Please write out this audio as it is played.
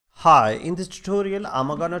Hi, in this tutorial,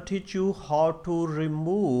 I'm gonna teach you how to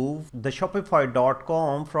remove the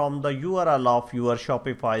shopify.com from the URL of your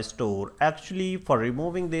Shopify store. Actually, for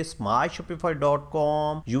removing this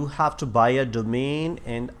myshopify.com, you have to buy a domain,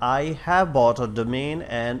 and I have bought a domain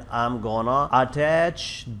and I'm gonna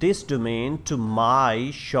attach this domain to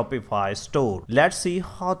my Shopify store. Let's see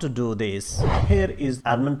how to do this. Here is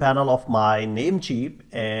admin panel of my Namecheap,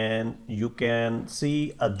 and you can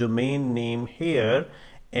see a domain name here,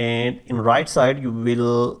 and in right side you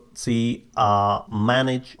will see a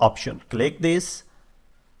manage option. Click this.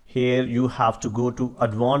 Here you have to go to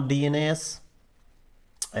advanced DNS,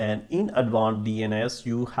 and in advanced DNS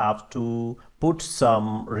you have to put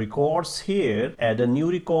some records here. Add a new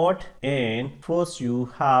record, and first you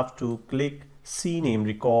have to click CNAME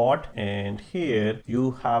record, and here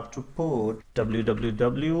you have to put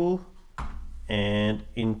www, and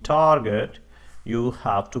in target you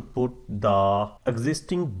have to put the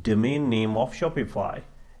existing domain name of Shopify.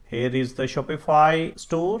 Here is the Shopify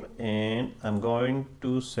store, and I'm going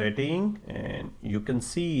to setting, and you can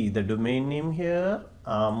see the domain name here.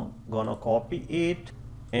 I'm gonna copy it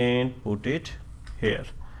and put it here,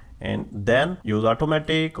 and then use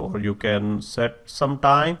automatic, or you can set some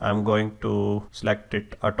time. I'm going to select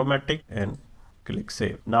it automatic and click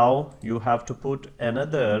save. Now you have to put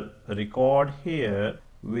another record here,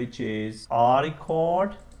 which is our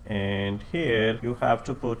record, and here you have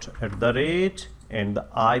to put @ and the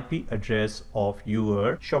IP address of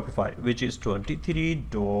your Shopify, which is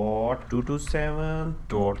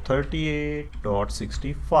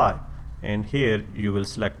 23.227.38.65, and here you will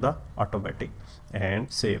select the automatic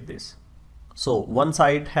and save this. So one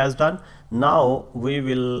side has done. Now we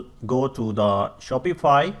will go to the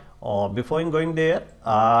Shopify. Before going there,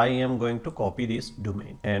 I am going to copy this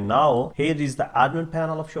domain, and now here is the admin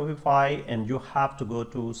panel of Shopify, and you have to go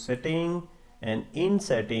to setting, and in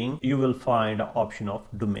setting you will find an option of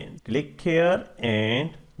domain. Click here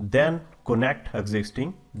and then connect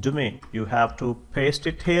existing domain. You have to paste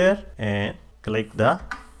it here and click the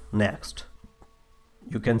next.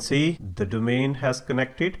 You can see the domain has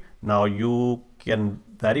connected. Now you can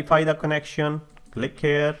verify the connection. Click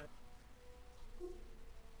here.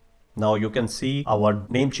 Now you can see our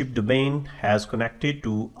Namecheap domain has connected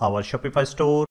to our Shopify store.